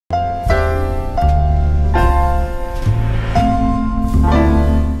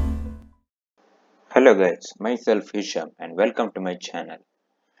Hello guys, myself Hisham and welcome to my channel.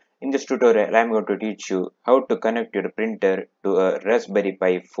 In this tutorial I am going to teach you how to connect your printer to a Raspberry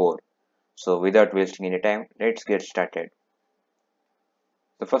Pi 4. So without wasting any time, let's get started.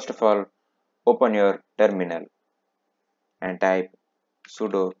 So first of all, open your terminal and type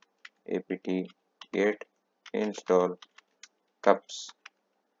sudo apt get install cups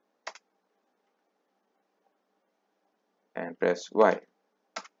and press Y.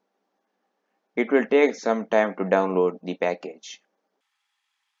 It will take some time to download the package.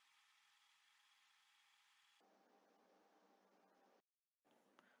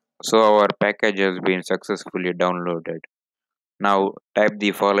 So our package has been successfully downloaded. Now type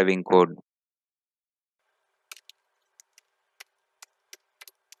the following code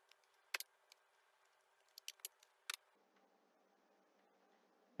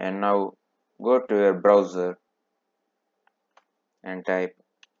and now go to your browser and type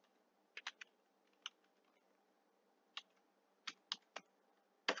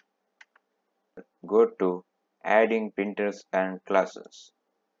go to adding printers and classes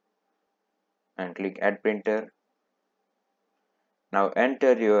and click add printer. Now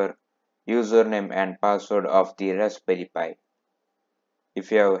enter your username and password of the Raspberry Pi.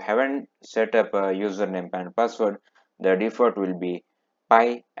 If you haven't set up a username and password, the default will be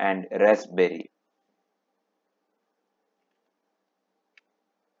Pi and Raspberry.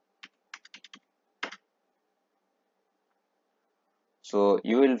 So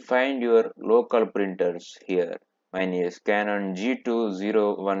you will find your local printers here. Mine is Canon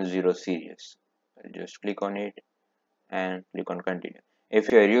G2010 series. Just click on it and click on continue.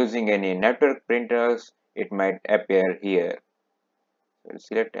 If you are using any network printers, it might appear here. So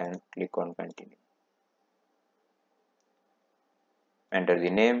select and click on continue. Enter the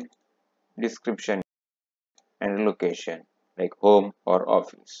name, description and location like home or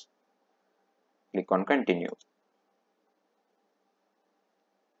office. Click on continue.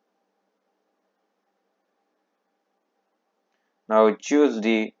 Now choose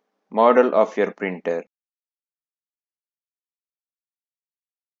the model of your printer.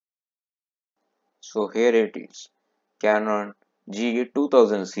 So here it is, Canon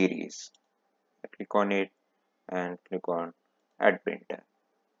G2000 series. Click on it and click on add printer.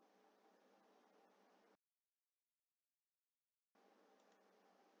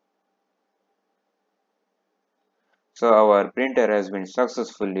 So our printer has been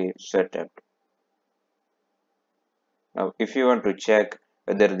successfully set up. Now if you want to check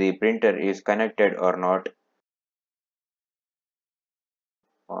whether the printer is connected or not,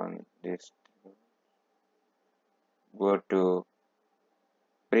 on this go to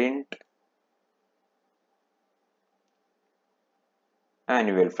print and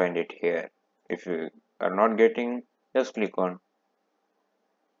you will find it here. If you are not getting, just click on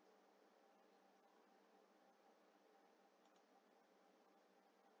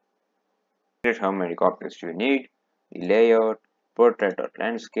how many copies you need, the layout, portrait or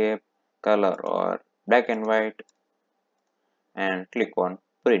landscape, color or black and white, and click on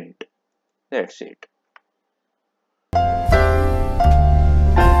print. That's it.